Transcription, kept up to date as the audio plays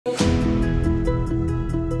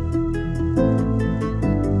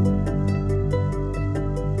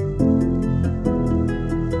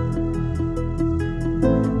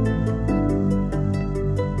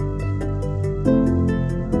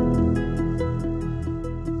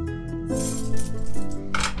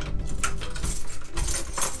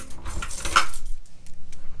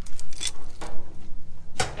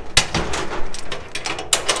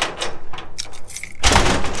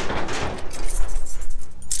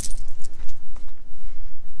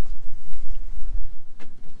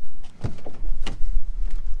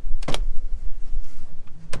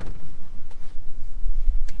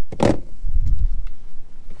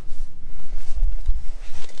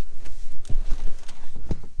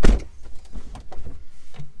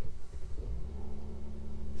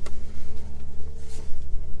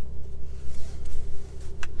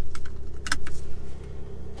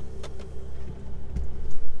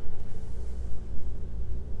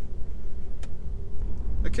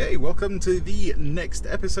Okay, welcome to the next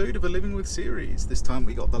episode of a Living With series. This time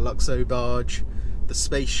we got the Luxo barge, the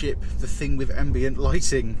spaceship, the thing with ambient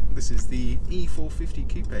lighting. This is the E450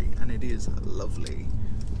 Coupe and it is lovely.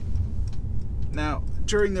 Now,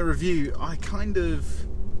 during the review, I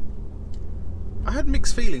had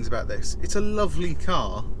mixed feelings about this. It's a lovely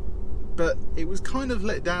car, but it was kind of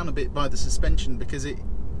let down a bit by the suspension because it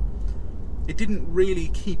didn't really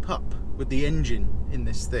keep up with the engine in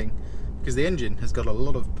this thing. Because the engine has got a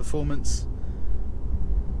lot of performance,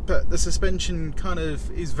 but the suspension kind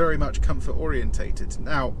of is very much comfort orientated.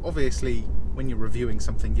 Now, obviously, when you're reviewing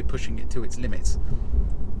something, you're pushing it to its limits.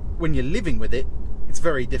 When you're living with it, it's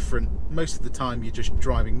very different. Most of the time, you're just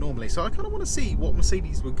driving normally. So I kind of want to see what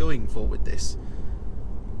Mercedes were going for with this,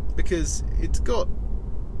 because it's got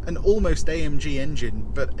an almost AMG engine,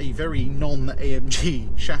 but a very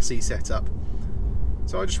non-AMG chassis setup.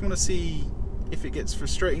 So I just want to see if it gets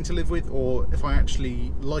frustrating to live with, or if I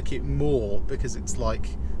actually like it more because it's like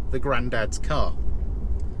the granddad's car.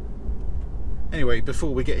 Anyway,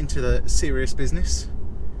 before we get into the serious business,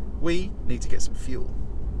 we need to get some fuel,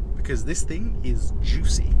 because this thing is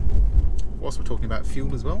juicy. Whilst we're talking about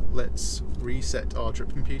fuel as well, let's reset our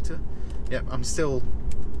trip computer. Yep, I'm still,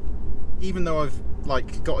 even though I've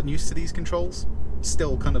like gotten used to these controls,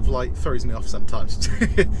 still kind of like throws me off sometimes.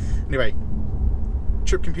 Anyway,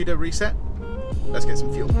 trip computer reset. Let's get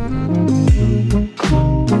some fuel.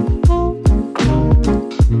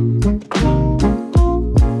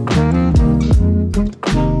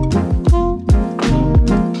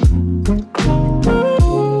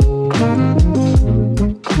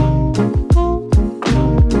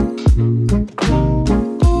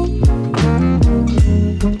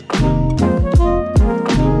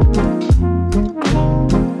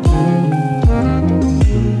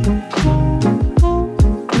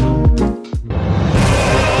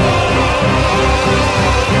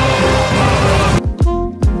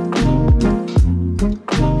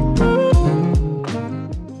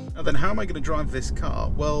 Drive this car?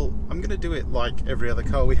 Well, I'm going to do it like every other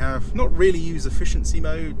car we have. Not really use efficiency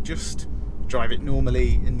mode, just drive it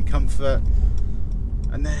normally in comfort.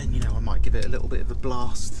 And then, you know, I might give it a little bit of a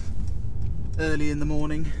blast early in the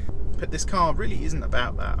morning. But this car really isn't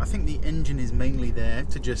about that. I think the engine is mainly there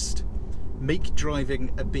to just make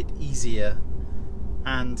driving a bit easier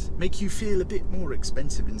and make you feel a bit more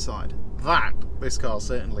expensive inside. That, this car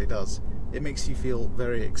certainly does. It makes you feel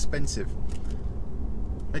very expensive.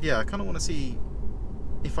 But yeah, I kind of want to see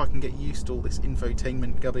if I can get used to all this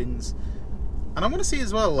infotainment gubbins. And I want to see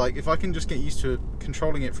as well, like, if I can just get used to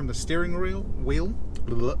controlling it from the steering wheel,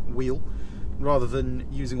 rather than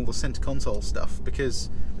using all the center console stuff. Because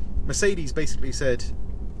Mercedes basically said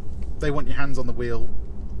they want your hands on the wheel.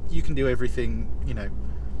 You can do everything, you know,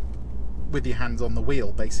 with your hands on the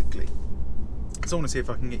wheel, basically. So I want to see if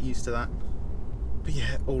I can get used to that. But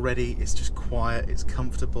yeah, already it's just quiet, it's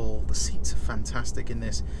comfortable, the seats are fantastic in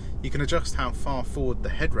this. You can adjust how far forward the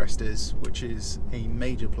headrest is, which is a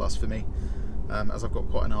major plus for me, as I've got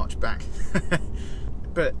quite an arch back.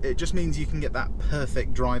 But it just means you can get that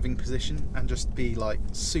perfect driving position and just be like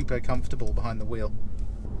super comfortable behind the wheel.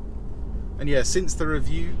 And yeah, since the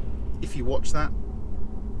review, if you watch that,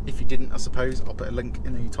 if you didn't, I suppose, I'll put a link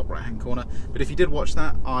in the top right hand corner. But if you did watch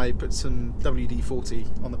that, I put some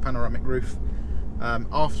WD-40 on the panoramic roof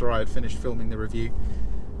after I had finished filming the review,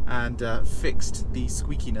 and fixed the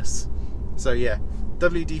squeakiness. So yeah,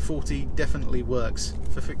 WD-40 definitely works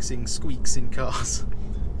for fixing squeaks in cars.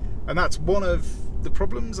 And that's one of the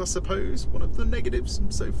problems, I suppose, one of the negatives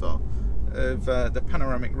so far of the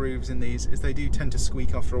panoramic roofs in these, is they do tend to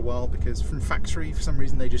squeak after a while, because from factory, for some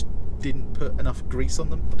reason, they just didn't put enough grease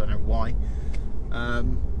on them. I don't know why.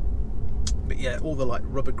 But yeah, all the like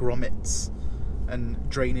rubber grommets and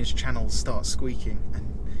drainage channels start squeaking,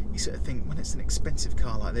 and you sort of think, when it's an expensive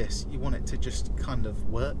car like this, you want it to just kind of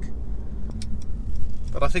work.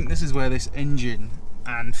 But I think this is where this engine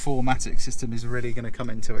and 4MATIC system is really going to come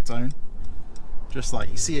into its own. Just like,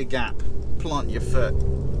 you see a gap, plant your foot,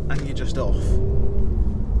 and you're just off.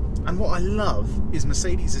 And what I love is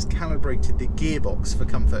Mercedes has calibrated the gearbox for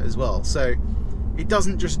comfort as well, so it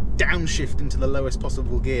doesn't just downshift into the lowest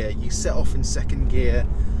possible gear. You set off in second gear,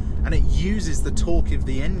 and it uses the torque of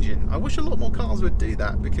the engine. I wish a lot more cars would do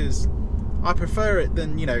that, because I prefer it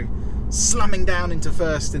than, you know, slamming down into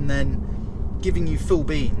first and then giving you full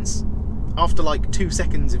beans after like 2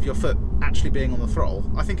 seconds of your foot actually being on the throttle.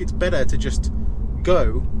 I think it's better to just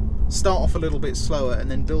go, start off a little bit slower,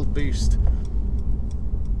 and then build boost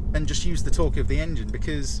and just use the torque of the engine,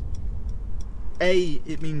 because A,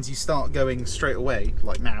 it means you start going straight away,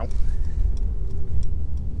 like now,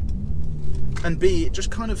 and B, it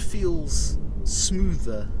just kind of feels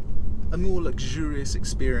smoother, a more luxurious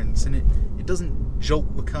experience, and it doesn't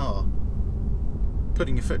jolt the car.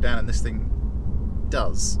 Putting your foot down in this thing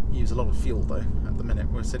does use a lot of fuel though. At the minute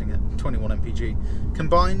we're sitting at 21 mpg.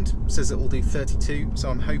 Combined says it will do 32, so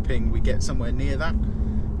I'm hoping we get somewhere near that.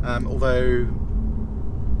 Although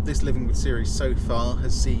this Living With series so far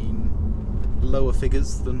has seen lower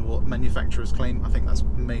figures than what manufacturers claim. I think that's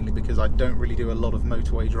mainly because I don't really do a lot of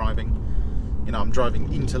motorway driving. You know, I'm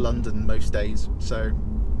driving into London most days, so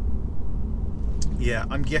yeah,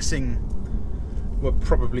 I'm guessing we're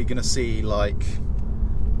probably going to see like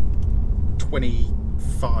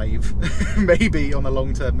 25 maybe on a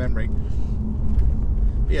long-term memory.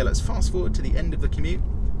 But yeah, let's fast forward to the end of the commute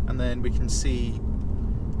and then we can see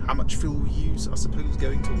how much fuel we use, I suppose,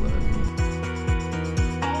 going to work.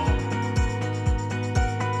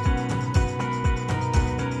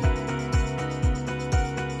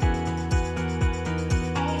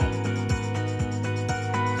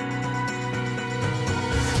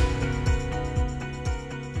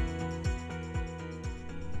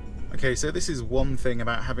 Okay, so this is one thing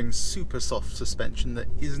about having super soft suspension that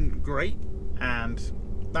isn't great, and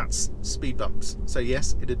that's speed bumps. So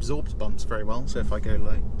yes, it absorbs bumps very well, so if I go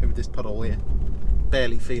like over this puddle here,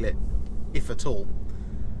 barely feel it, if at all.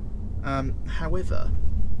 However,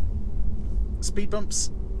 speed bumps,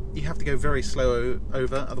 you have to go very slow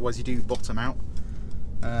over, otherwise you do bottom out.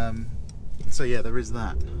 So yeah, there is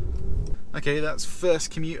that. Okay, that's first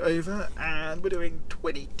commute over, and we're doing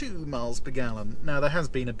 22 miles per gallon. Now, there has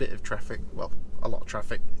been a bit of traffic, well, a lot of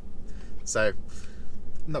traffic, so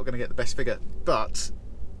not going to get the best figure, but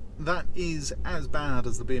that is as bad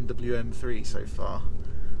as the BMW M3 so far.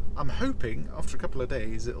 I'm hoping after a couple of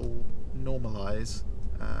days it'll normalise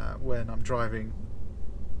when I'm driving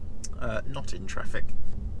not in traffic.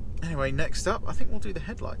 Anyway, next up, I think we'll do the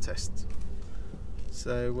headlight test.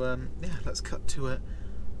 So, yeah, let's cut to a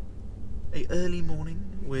early morning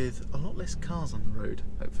with a lot less cars on the road,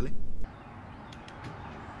 hopefully.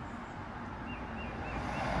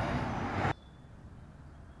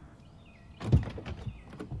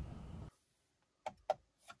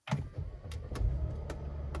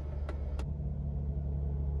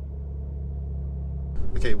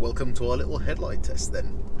 Okay, welcome to our little headlight test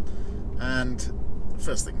then. And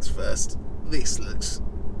first things first, this looks,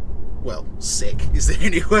 well, sick is the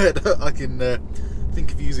only word I can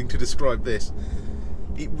think of using to describe this.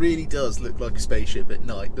 It really does look like a spaceship at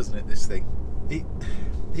night, doesn't it, this thing?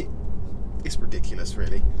 It's ridiculous,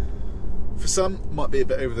 really. For some, it might be a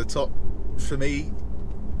bit over the top. For me,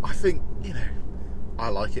 I think, you know, I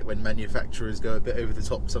like it when manufacturers go a bit over the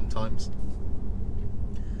top sometimes.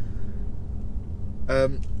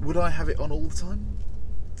 Would I have it on all the time?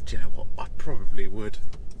 Do you know what? I probably would.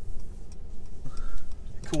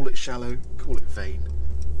 Call it shallow, call it vain,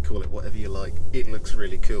 call it whatever you like. It looks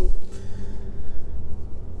really cool.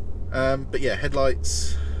 But yeah,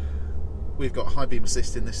 headlights. We've got high beam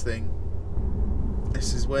assist in this thing.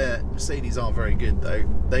 This is where Mercedes are very good though.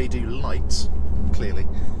 They do lights, clearly,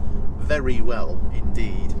 very well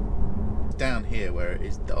indeed. Down here where it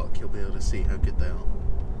is dark, you'll be able to see how good they are.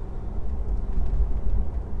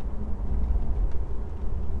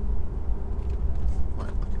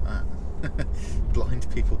 Right, look at that. Blind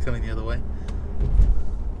people coming the other way.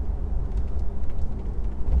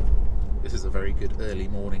 This is a very good early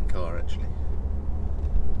morning car, actually.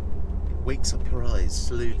 It wakes up your eyes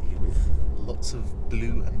slowly with lots of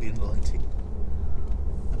blue ambient lighting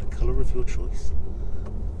and a colour of your choice.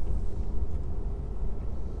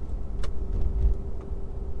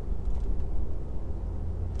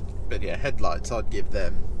 But yeah, headlights, I'd give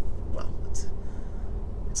them, well,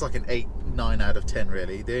 it's like an 8, 9 out of 10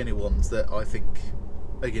 really. The only ones that I think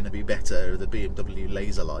are going to be better are the BMW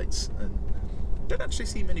laser lights, and I don't actually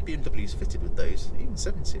see many BMWs fitted with those, even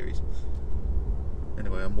 7 Series.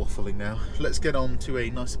 Anyway, I'm waffling now. Let's get on to a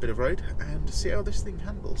nicer bit of road and see how this thing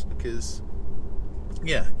handles, because,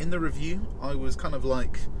 yeah, in the review, I was kind of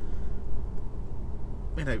like,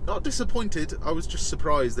 you know, not disappointed, I was just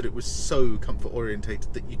surprised that it was so comfort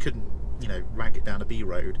orientated that you couldn't, you know, rag it down a B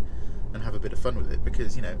road and have a bit of fun with it,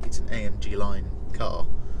 because, you know, it's an AMG line car,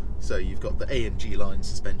 so you've got the AMG line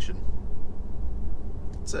suspension.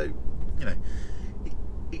 So, you know,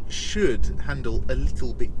 it should handle a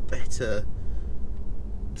little bit better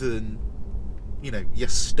than, you know, your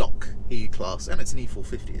stock E-Class, and it's an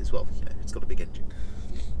E450 as well, you know, it's got a big engine.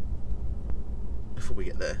 Before we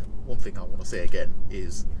get there, one thing I want to say again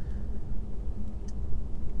is,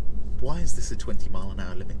 why is this a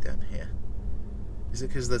 20-mile-an-hour limit down here? Is it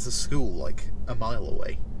because there's a school like a mile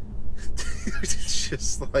away? It's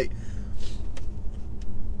just like,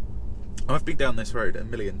 I've been down this road a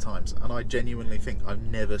million times, and I genuinely think I've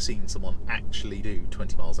never seen someone actually do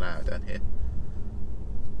 20 miles an hour down here.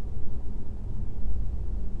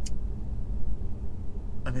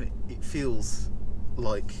 I mean, it feels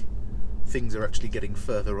like things are actually getting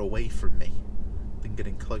further away from me than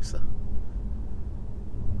getting closer.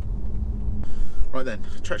 Right then,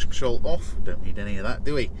 traction control off. Don't need any of that,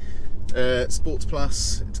 do we? Sports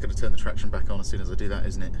Plus. It's going to turn the traction back on as soon as I do that,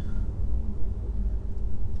 isn't it?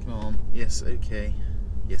 Come on. Yes, okay.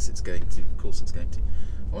 Yes, it's going to. Of course it's going to.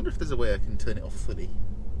 I wonder if there's a way I can turn it off fully.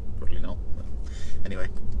 Probably not. But anyway.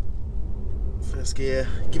 First gear.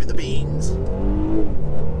 Give it the beans.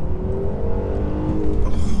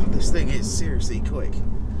 Oh, this thing is seriously quick.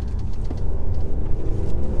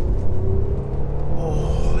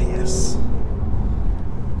 Oh, yes.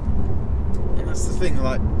 And that's the thing,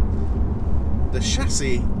 like, the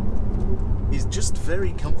chassis is just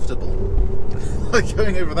very comfortable. Like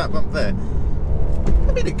going over that bump there.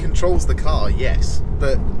 I mean, it controls the car, yes,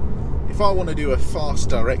 but if I want to do a fast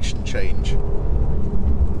direction change,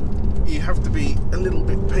 you have to be a little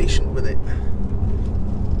bit patient with it.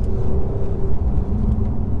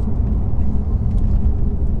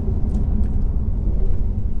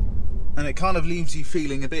 And it kind of leaves you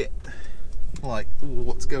feeling a bit like, ooh,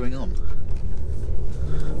 what's going on?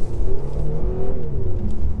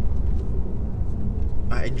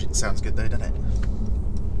 That engine sounds good though, doesn't it?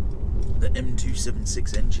 The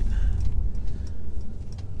M276 engine.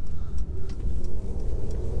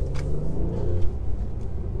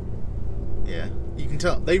 Yeah, you can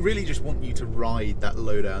tell they really just want you to ride that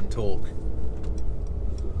low down torque.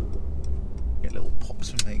 Get little pops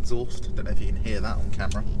from the exhaust. Don't know if you can hear that on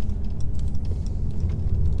camera.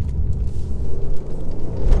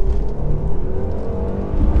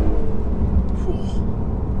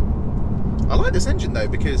 I like this engine though,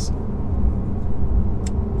 because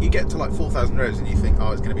you get to like 4,000 revs and you think,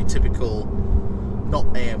 oh, it's going to be typical, not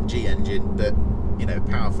AMG engine, but, you know,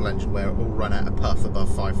 powerful engine where it will run out of puff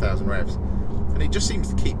above 5,000 revs. And it just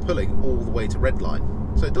seems to keep pulling all the way to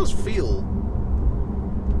redline. So it does feel,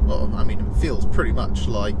 well, I mean, it feels pretty much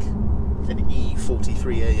like an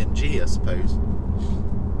E450 AMG, I suppose.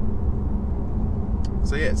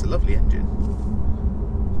 So yeah, it's a lovely engine.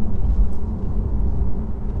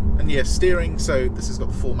 And yeah, steering, so this has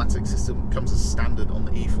got the 4MATIC system, comes as standard on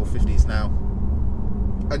the E450s now.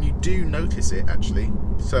 And you do notice it actually.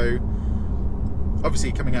 So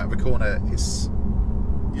obviously coming out of a corner,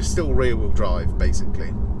 you're still rear wheel drive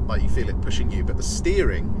basically. Like you feel it pushing you, but the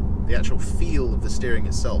steering, the actual feel of the steering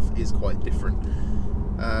itself is quite different.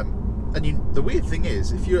 And the weird thing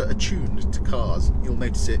is, if you're attuned to cars, you'll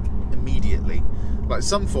notice it immediately. Like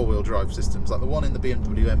some four-wheel drive systems, like the one in the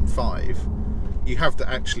BMW M5, you have to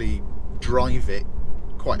actually drive it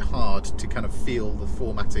quite hard to kind of feel the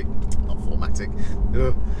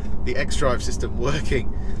the X-Drive system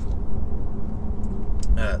working.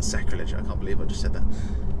 Sacrilege, I can't believe I just said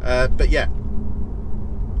that. But yeah,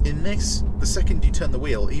 in this, the second you turn the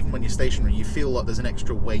wheel, even when you're stationary, you feel like there's an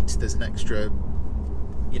extra weight, there's an extra,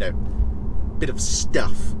 you know, bit of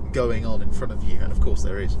stuff going on in front of you, and of course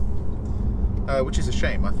there is. Which is a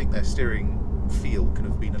shame. I think their steering feel could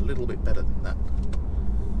have been a little bit better than that.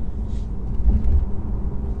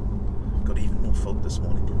 Got even more fog this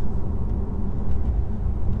morning.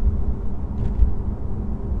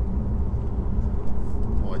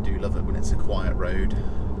 Oh, I do love it when it's a quiet road.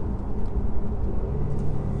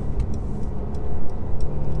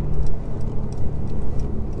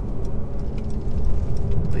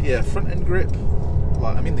 But yeah, front end grip,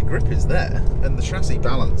 like, I mean, the grip is there and the chassis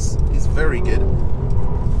balance is very good.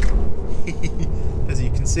 As you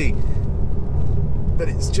can see, but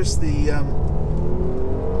it's just the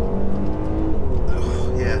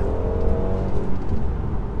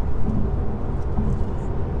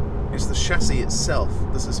it's the chassis itself.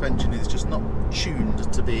 The suspension is just not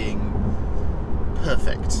tuned to being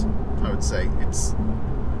perfect, I would say. It's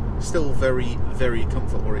still very, very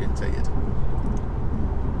comfort orientated.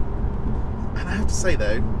 And I have to say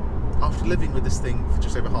though, after living with this thing for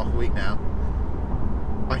just over half a week now,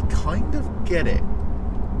 I kind of get it.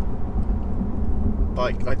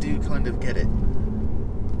 Like, I do kind of get it.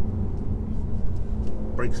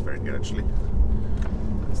 Brakes are very good actually.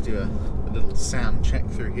 Let's do a little sound check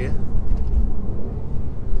through here.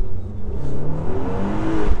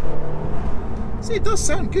 See, it does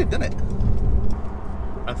sound good, doesn't it?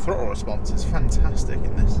 And throttle response is fantastic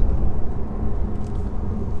in this.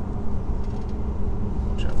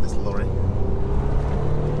 Watch out for this lorry.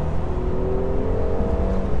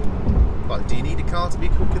 Like, do you need a car to be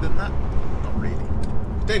quicker than that? Not really.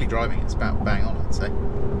 For daily driving, it's about bang on, I'd say.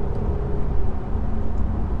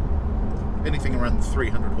 anything around the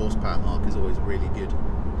 300 horsepower mark is always really good.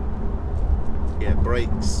 Yeah,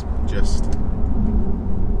 brakes, just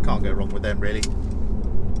can't go wrong with them really.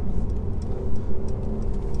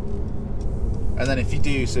 And then if you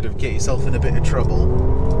do sort of get yourself in a bit of trouble,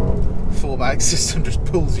 the 4MAG system just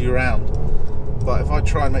pulls you around. But if I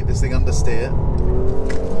try and make this thing understeer,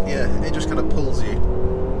 yeah, it just kind of pulls you.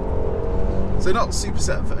 So not super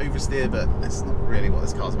set up for oversteer, but that's not really what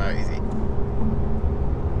this car's about, is it?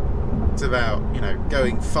 It's about, you know,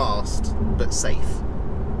 going fast but safe.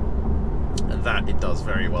 And that it does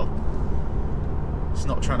very well. It's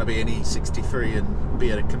not trying to be an E63 and be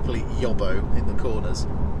a complete yobbo in the corners.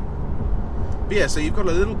 But yeah, so you've got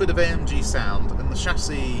a little bit of AMG sound, and the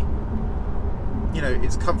chassis, you know,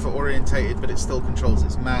 it's comfort orientated, but it still controls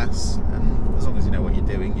its mass, and as long as you know what you're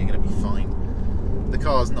doing, you're going to be fine. The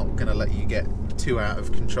car's not going to let you get too out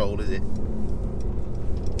of control, is it?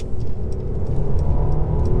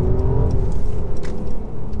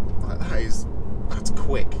 That's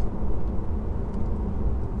quick.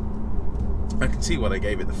 I can see why they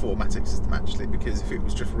gave it the 4MATIC system actually, because if it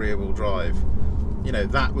was just rear wheel drive, you know,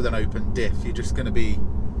 that with an open diff, you're just going to be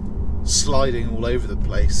sliding all over the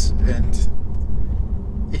place. And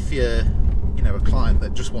if you're, you know, a client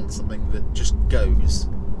that just wants something that just goes,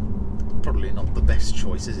 probably not the best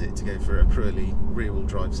choice, is it, to go for a purely rear wheel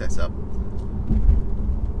drive setup.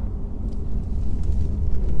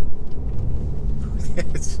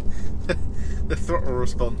 Yes. The throttle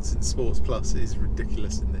response in Sports Plus is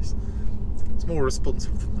ridiculous in this. It's more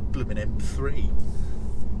responsive than the blooming M3.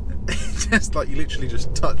 Just like you literally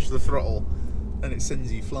just touch the throttle and it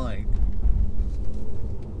sends you flying.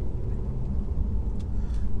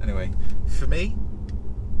 Anyway, for me,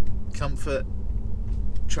 comfort,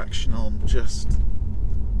 traction on, just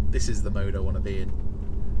this is the mode I want to be in.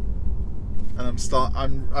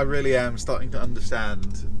 And I really am starting to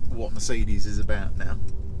understand what Mercedes is about now.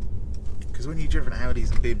 Because when you've driven Audis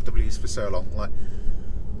and BMWs for so long, like,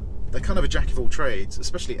 they're kind of a jack of all trades,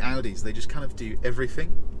 especially Audis. They just kind of do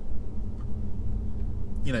everything.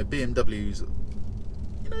 You know, BMWs,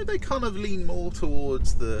 you know, they kind of lean more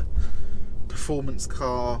towards the performance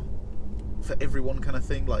car for everyone kind of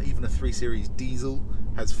thing. Like even a 3 Series diesel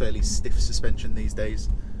has fairly stiff suspension these days.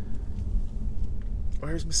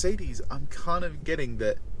 Whereas Mercedes, I'm kind of getting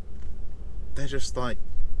that they're just like,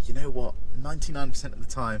 you know what, 99% of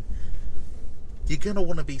the time, you're going to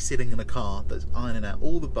want to be sitting in a car that's ironing out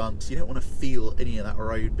all the bumps. You don't want to feel any of that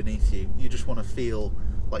road beneath you. You just want to feel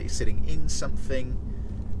like you're sitting in something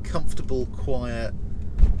comfortable, quiet,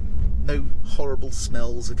 no horrible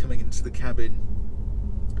smells are coming into the cabin,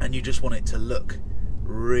 and you just want it to look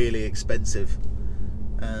really expensive.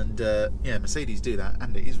 And yeah, Mercedes do that,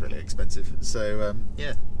 and it is really expensive. So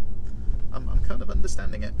yeah, I'm kind of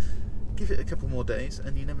understanding it. Give it a couple more days,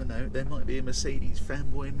 and you never know, there might be a Mercedes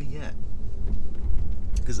fanboy in me yet.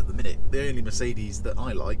 Because at the minute, the only Mercedes that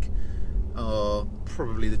I like are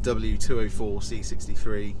probably the W204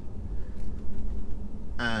 C63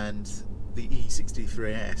 and the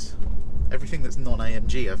E63S. Everything that's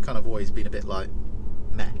non-AMG, I've kind of always been a bit like,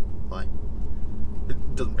 meh, like,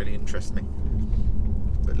 it doesn't really interest me.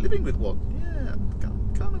 But living with one, yeah,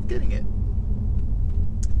 I'm kind of getting it.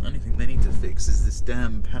 The only thing they need to fix is this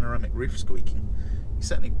damn panoramic roof squeaking. You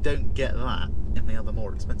certainly don't get that in the other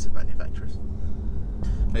more expensive manufacturers.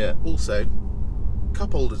 Yeah, also,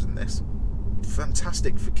 cup holders in this,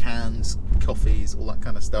 fantastic for cans, coffees, all that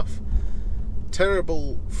kind of stuff.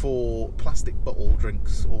 Terrible for plastic bottle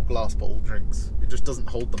drinks or glass bottle drinks. It just doesn't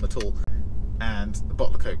hold them at all. And the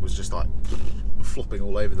bottle of Coke was just like flopping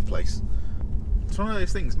all over the place. It's one of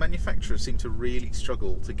those things manufacturers seem to really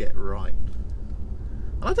struggle to get right.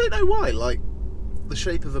 And I don't know why, like, the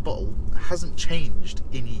shape of the bottle hasn't changed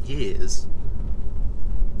in years.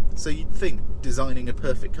 So you'd think designing a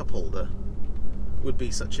perfect cup holder would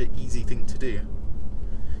be such an easy thing to do.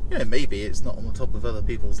 You know, maybe it's not on the top of other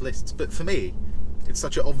people's lists, but for me, it's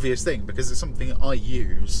such an obvious thing because it's something I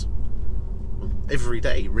use every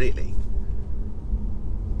day, really.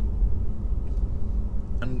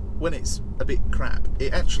 And when it's a bit crap,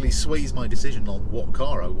 it actually sways my decision on what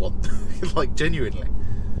car I want, like genuinely.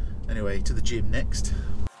 Anyway, to the gym next.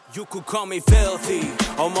 You could call me filthy.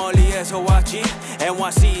 멀리에서 왔지.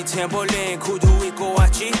 NYC Timberland 구두 입고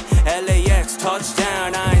왔지. LAX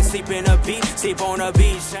touchdown. I ain't sleeping a beat. Sleep on a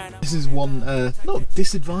beach. This is one not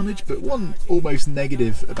disadvantage, but one almost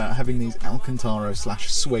negative about having these Alcantara /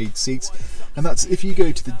 suede seats, and that's if you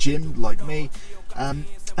go to the gym like me and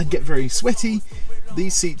get very sweaty.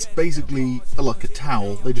 These seats basically are like a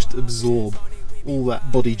towel. They just absorb all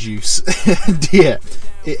that body juice. And yeah,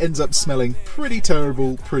 it ends up smelling pretty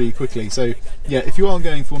terrible pretty quickly. So yeah, if you are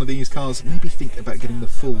going for one of these cars, maybe think about getting the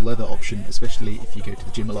full leather option, especially if you go to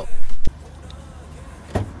the gym a lot.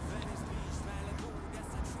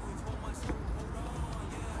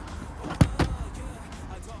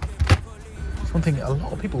 One thing a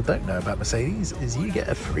lot of people don't know about Mercedes is you get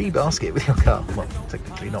a free basket with your car. Well,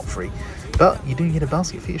 technically not free, but you do get a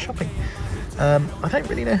basket for your shopping. I don't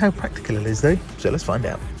really know how practical it is though, so let's find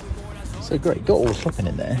out. So great, got all the shopping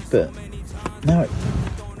in there, but now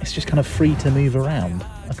it's just kind of free to move around.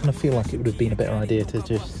 I kind of feel like it would have been a better idea to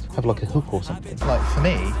just have like a hook or something. Like for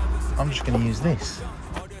me, I'm just going to use this.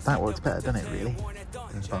 That works better, doesn't it really,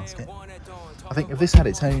 than the basket? I think if this had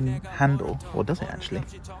its own handle, or does it actually?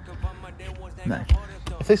 No.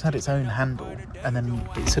 If this had its own handle and then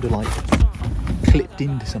it's sort of like clipped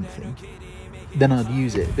into something, then I'd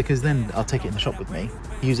use it, because then I'll take it in the shop with me,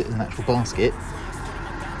 use it as an actual basket,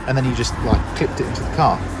 and then you just like clipped it into the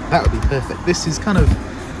car. That would be perfect. This is kind of,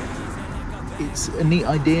 it's a neat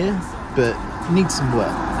idea, but it needs some work.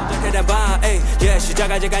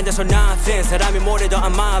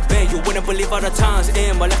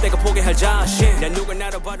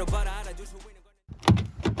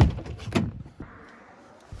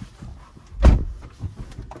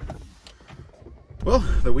 Well,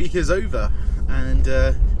 the week is over, and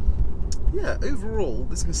yeah, overall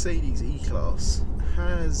this Mercedes E-Class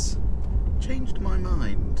has changed my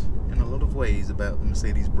mind in a lot of ways about the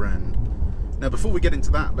Mercedes brand. Now before we get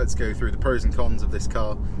into that, let's go through the pros and cons of this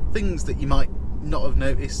car, things that you might not have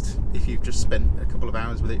noticed if you've just spent a couple of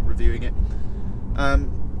hours with it reviewing it.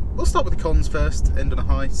 We'll start with the cons first, end on a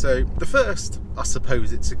high. So the first, I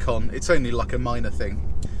suppose it's a con, it's only like a minor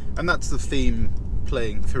thing, and that's the theme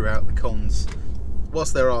playing throughout the cons.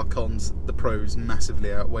 Whilst there are cons, the pros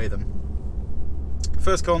massively outweigh them.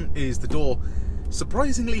 First con is the door,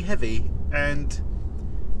 surprisingly heavy, and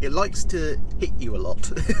it likes to hit you a lot.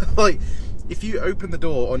 Like, if you open the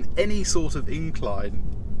door on any sort of incline,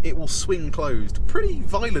 it will swing closed pretty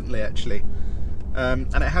violently actually.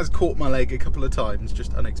 And it has caught my leg a couple of times,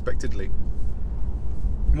 just unexpectedly.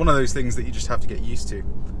 One of those things that you just have to get used to.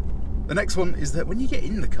 The next one is that when you get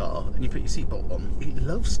in the car and you put your seatbelt on, it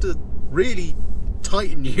loves to really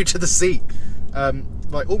tighten you to the seat,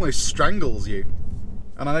 like almost strangles you.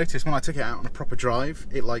 And I noticed when I took it out on a proper drive,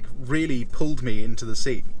 it like really pulled me into the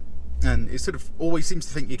seat, and it sort of always seems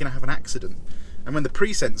to think you're going to have an accident. And when the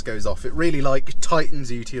pre-sense goes off, it really like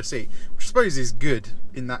tightens you to your seat, which I suppose is good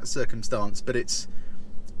in that circumstance, but it's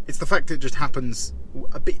the fact that it just happens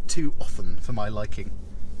a bit too often for my liking.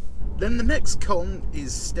 Then the next con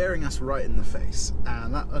is staring us right in the face,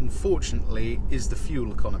 and that unfortunately is the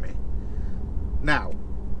fuel economy. Now,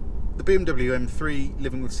 the BMW M3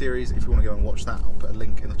 Living With series, if you want to go and watch that, I'll put a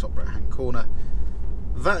link in the top right hand corner.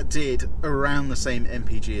 That did around the same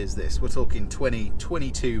MPG as this. We're talking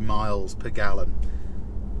 22 miles per gallon.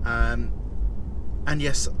 And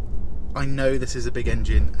yes, I know this is a big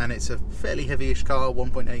engine and it's a fairly heavy-ish car,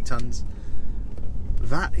 1.8 tons.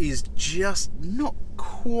 That is just not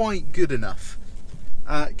quite good enough.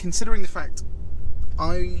 Considering the fact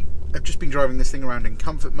I have just been driving this thing around in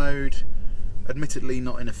comfort mode, admittedly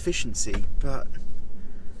not in efficiency, but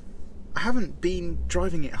I haven't been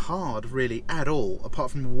driving it hard really at all,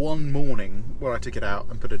 apart from one morning where I took it out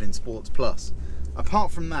and put it in Sports Plus.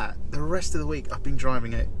 Apart from that, the rest of the week I've been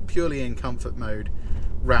driving it purely in comfort mode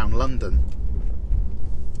round London.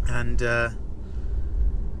 And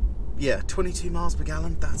yeah, 22 miles per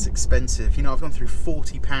gallon, that's expensive. You know, I've gone through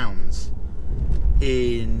 £40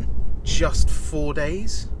 in just 4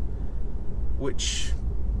 days, which,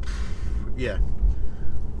 yeah,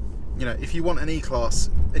 you know, if you want an E-Class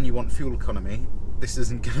and you want fuel economy, this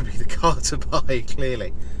isn't going to be the car to buy,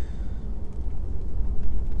 clearly.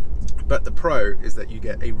 But the pro is that you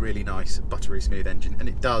get a really nice buttery smooth engine, and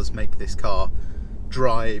it does make this car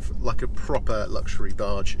drive like a proper luxury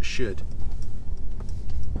barge should.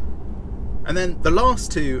 And then the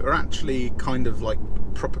last two are actually kind of like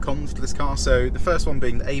proper cons to this car. So the first one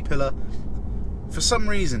being the A-pillar. For some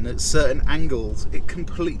reason, at certain angles, it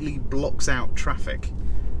completely blocks out traffic.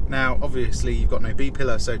 Now, obviously, you've got no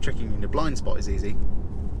B-pillar, so checking in your blind spot is easy.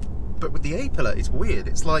 But with the A-pillar, it's weird.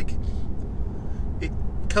 It's like it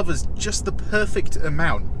covers just the perfect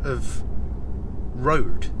amount of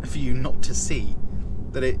road for you not to see.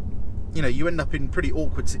 That it, you know, you end up in pretty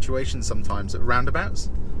awkward situations sometimes at roundabouts,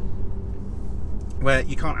 where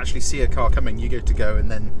you can't actually see a car coming. You go to go,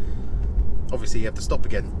 and then obviously you have to stop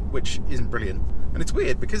again, which isn't brilliant. And it's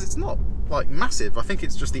weird because it's not like massive. I think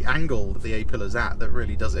it's just the angle that the A-pillar's at that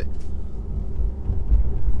really does it.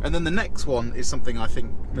 And then the next one is something I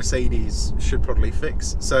think Mercedes should probably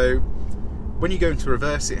fix. So when you go into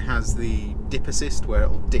reverse, it has the dip assist, where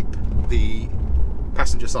it'll dip the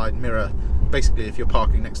passenger side mirror. Basically, if you're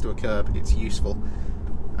parking next to a curb, it's useful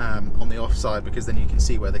on the offside, because then you can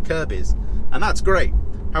see where the curb is, and that's great.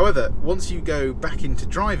 However, once you go back into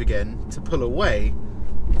drive again to pull away,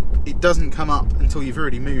 it doesn't come up until you've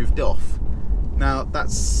already moved off. Now that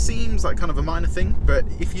seems like kind of a minor thing, but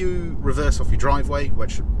if you reverse off your driveway,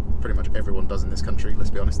 which pretty much everyone does in this country, let's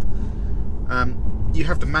be honest, you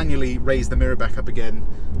have to manually raise the mirror back up again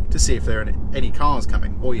to see if there are any cars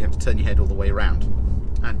coming, or you have to turn your head all the way around,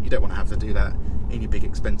 and you don't want to have to do that in your big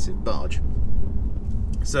expensive barge.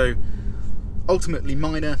 So ultimately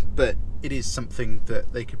minor, but it is something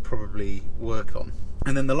that they could probably work on.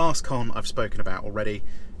 And then the last con I've spoken about already,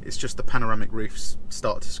 it's just the panoramic roofs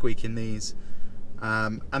start to squeak in these,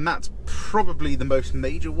 and that's probably the most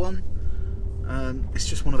major one. It's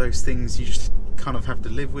just one of those things you just kind of have to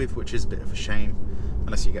live with, which is a bit of a shame,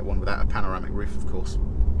 unless you get one without a panoramic roof, of course,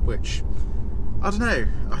 which, I don't know,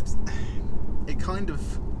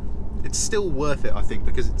 it's still worth it, I think,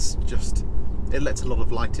 because it lets a lot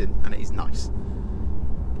of light in and it is nice.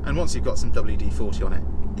 And once you've got some WD-40 on it,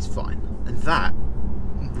 it's fine. And that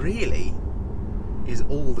really is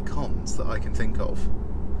all the cons that I can think of.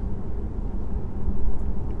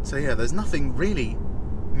 So yeah, there's nothing really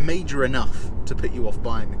major enough to put you off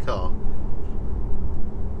buying the car.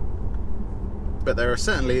 But there are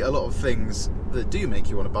certainly a lot of things that do make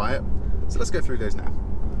you want to buy it. So let's go through those now.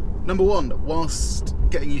 Number one, whilst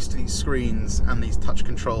getting used to these screens and these touch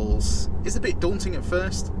controls is a bit daunting at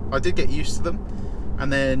first, I did get used to them,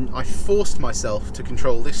 and then I forced myself to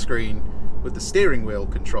control this screen with the steering wheel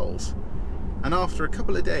controls. And after a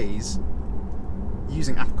couple of days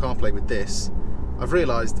using Apple CarPlay with this, I've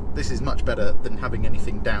realised this is much better than having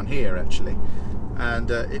anything down here actually.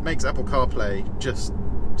 And it makes Apple CarPlay just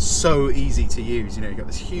so easy to use. You know, you've got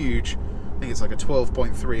this huge, I think it's like a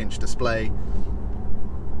 12.3 inch display.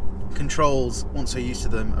 Controls, once you're used to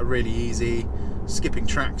them, are really easy. Skipping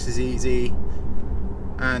tracks is easy,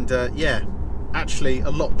 and yeah, actually a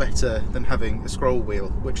lot better than having a scroll wheel,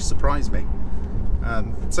 which surprised me.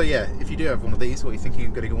 So yeah, if you do have one of these, or you're thinking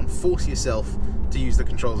of getting one, force yourself to use the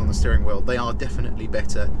controls on the steering wheel. They are definitely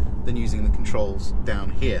better than using the controls down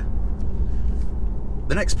here.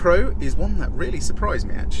 The next pro is one that really surprised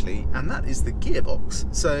me actually, and that is the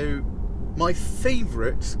gearbox. So my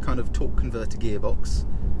favourite kind of torque converter gearbox,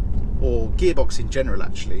 or gearbox in general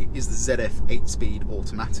actually, is the ZF 8-speed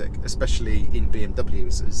automatic, especially in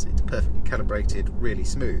BMWs, as it's perfectly calibrated, really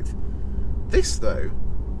smooth. This though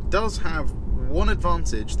does have one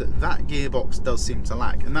advantage that gearbox does seem to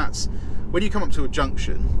lack, and that's when you come up to a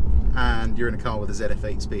junction and you're in a car with a ZF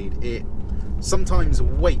 8-speed, it sometimes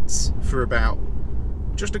waits for about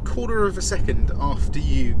just a quarter of a second after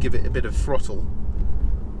you give it a bit of throttle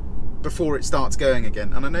before it starts going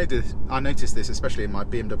again. And I noticed this especially in my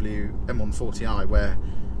BMW M140i, where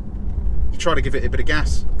you try to give it a bit of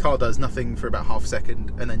gas, car does nothing for about half a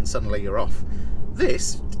second, and then suddenly you're off.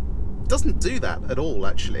 This doesn't do that at all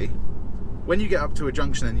actually. When you get up to a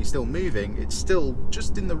junction and you're still moving, it's still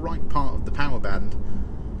just in the right part of the power band.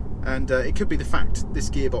 And it could be the fact this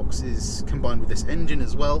gearbox is combined with this engine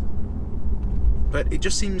as well, but it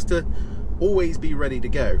just seems to always be ready to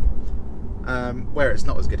go. Where it's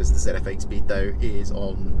not as good as the ZF 8-speed though is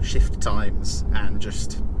on shift times, and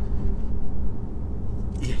just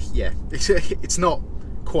yeah, it's not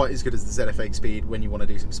quite as good as the ZF 8-speed when you want to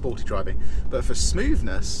do some sporty driving. But for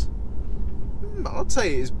smoothness, I'd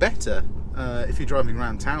say it is better. If you're driving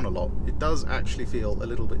around town a lot, it does actually feel a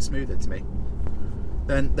little bit smoother to me.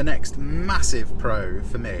 Then the next massive pro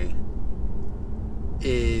for me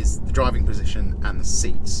is the driving position and the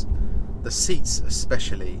seats. The seats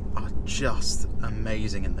especially are just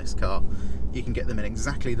amazing in this car. You can get them in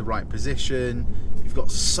exactly the right position. You've got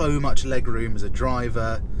so much leg room as a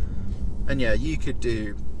driver, and yeah, you could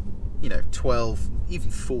do, you know, 12, even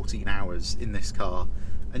 14 hours in this car,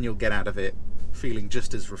 and you'll get out of it feeling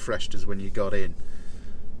just as refreshed as when you got in.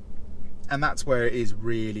 And that's where it is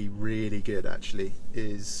really, really good actually,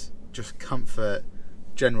 is just comfort,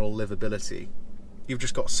 general livability. You've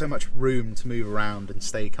just got so much room to move around and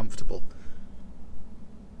stay comfortable.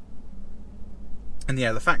 And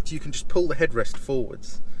yeah, the fact you can just pull the headrest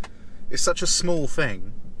forwards is such a small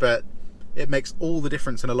thing, but it makes all the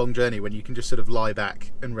difference in a long journey when you can just sort of lie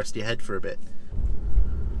back and rest your head for a bit.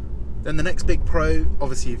 Then the next big pro,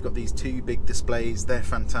 obviously you've got these two big displays. They're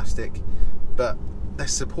fantastic, but they're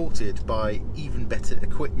supported by even better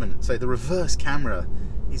equipment. So the reverse camera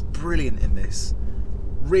is brilliant in this.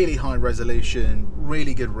 Really high resolution,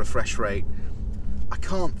 really good refresh rate. I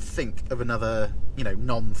can't think of another, you know,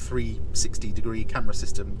 non-360 degree camera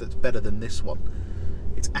system that's better than this one.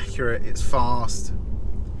 It's accurate, it's fast,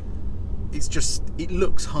 it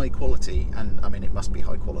looks high quality, and I mean, it must be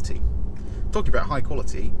high quality. Talking about high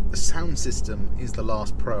quality, the sound system is the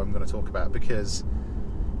last pro I'm going to talk about, because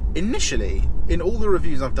initially, in all the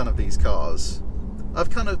reviews I've done of these cars, I've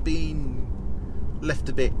kind of been left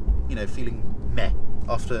a bit, you know, feeling meh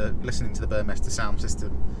after listening to the Burmester sound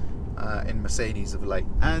system in Mercedes of late.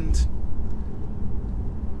 And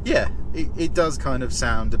yeah, it does kind of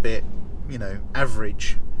sound a bit, you know,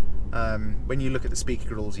 average. When you look at the speaker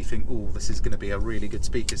grills, you think, oh, this is going to be a really good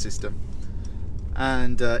speaker system.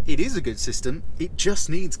 And it is a good system, it just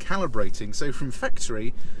needs calibrating. So from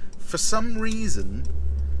factory, for some reason,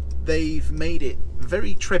 they've made it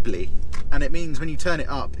very trebly, and it means when you turn it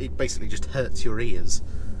up, it basically just hurts your ears.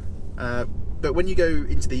 But when you go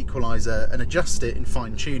into the equalizer and adjust it and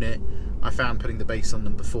fine tune it, I found putting the bass on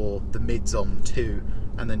number 4, the mids on 2,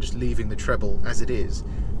 and then just leaving the treble as it is,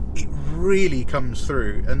 it really comes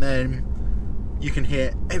through, and then you can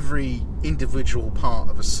hear every individual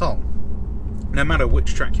part of a song, no matter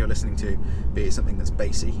which track you're listening to, be it something that's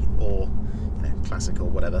bassy or, you know, classic or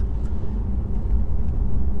whatever.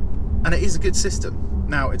 And it is a good system.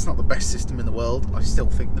 Now, it's not the best system in the world. I still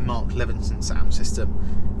think the Mark Levinson sound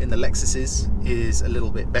system in the Lexuses is a little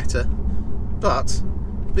bit better, but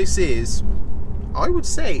this is, I would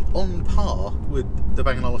say, on par with the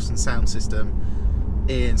Bang & Olufsen sound system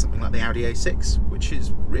in something like the Audi A6, which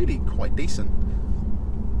is really quite decent.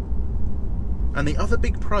 And the other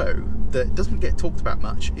big pro that doesn't get talked about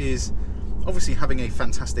much is obviously having a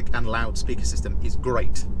fantastic and loud speaker system is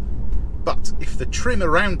great, but if the trim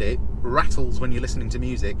around it rattles when you're listening to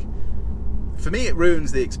music, for me it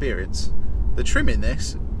ruins the experience. The trim in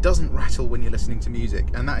this doesn't rattle when you're listening to music,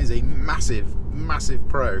 and that is a massive, massive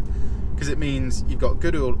pro, because it means you've got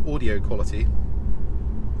good audio quality,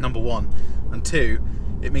 number 1, and 2,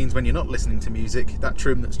 it means when you're not listening to music, that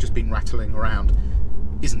trim that's just been rattling around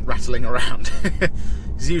isn't rattling around,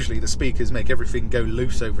 because usually the speakers make everything go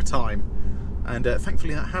loose over time, and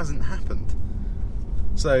thankfully that hasn't happened.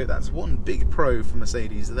 So that's one big pro for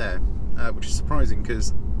Mercedes there, which is surprising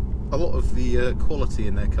because a lot of the quality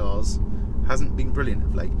in their cars hasn't been brilliant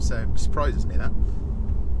of late, so it surprises me that.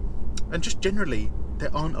 And just generally,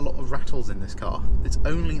 there aren't a lot of rattles in this car. It's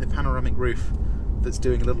only the panoramic roof that's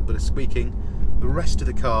doing a little bit of squeaking. The rest of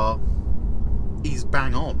the car is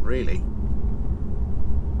bang on, really.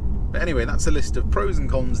 But anyway, that's a list of pros and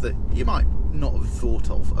cons that you might not have thought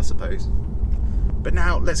of, I suppose. But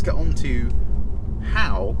now let's get on to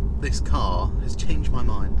how this car has changed my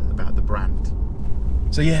mind about the brand.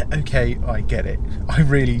 So yeah, okay, I get it. I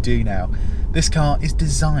really do now. This car is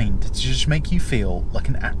designed to just make you feel like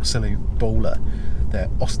an absolute baller. Their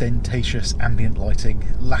ostentatious ambient lighting,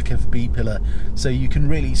 lack of B-pillar, so you can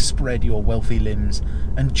really spread your wealthy limbs,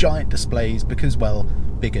 and giant displays because, well,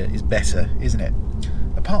 bigger is better, isn't it?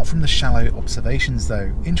 Apart from the shallow observations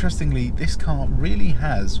though, interestingly, this car really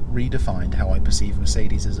has redefined how I perceive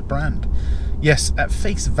Mercedes as a brand. Yes, at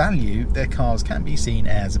face value, their cars can be seen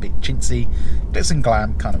as a bit chintzy, glitz and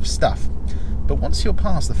glam kind of stuff. But once you're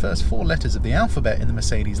past the first 4 letters of the alphabet in the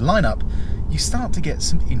Mercedes lineup, you start to get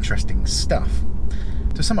some interesting stuff.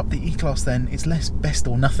 To sum up the E-Class then, it's less best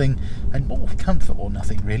or nothing, and more comfort or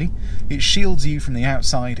nothing really. It shields you from the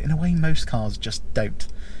outside in a way most cars just don't.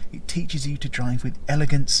 It teaches you to drive with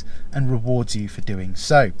elegance and rewards you for doing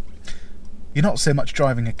so. You're not so much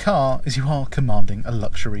driving a car as you are commanding a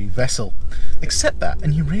luxury vessel. Accept that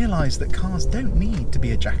and you realise that cars don't need to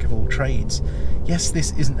be a jack of all trades. Yes,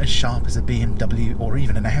 this isn't as sharp as a BMW or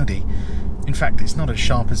even an Audi. In fact, it's not as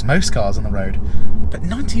sharp as most cars on the road. But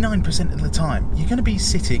 99% of the time, you're going to be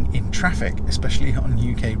sitting in traffic, especially on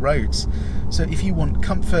UK roads. So if you want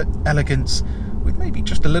comfort, elegance, with maybe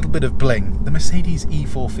just a little bit of bling, the Mercedes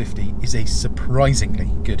E450 is a surprisingly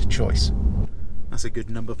good choice. That's a good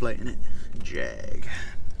number plate, isn't it? Jag.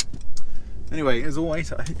 Anyway, as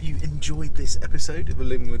always, I hope you enjoyed this episode of the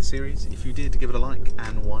Living With series. If you did, give it a like,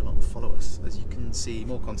 and why not follow us, as you can see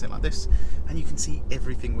more content like this, and you can see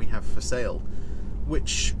everything we have for sale,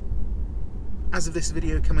 which, as of this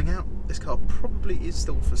video coming out, this car probably is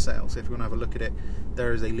still for sale, so if you want to have a look at it,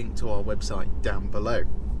 there is a link to our website down below.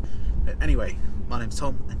 Anyway, my name's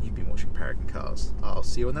Tom, and you've been watching Paragon Cars. I'll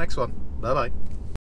see you on the next one. Bye bye.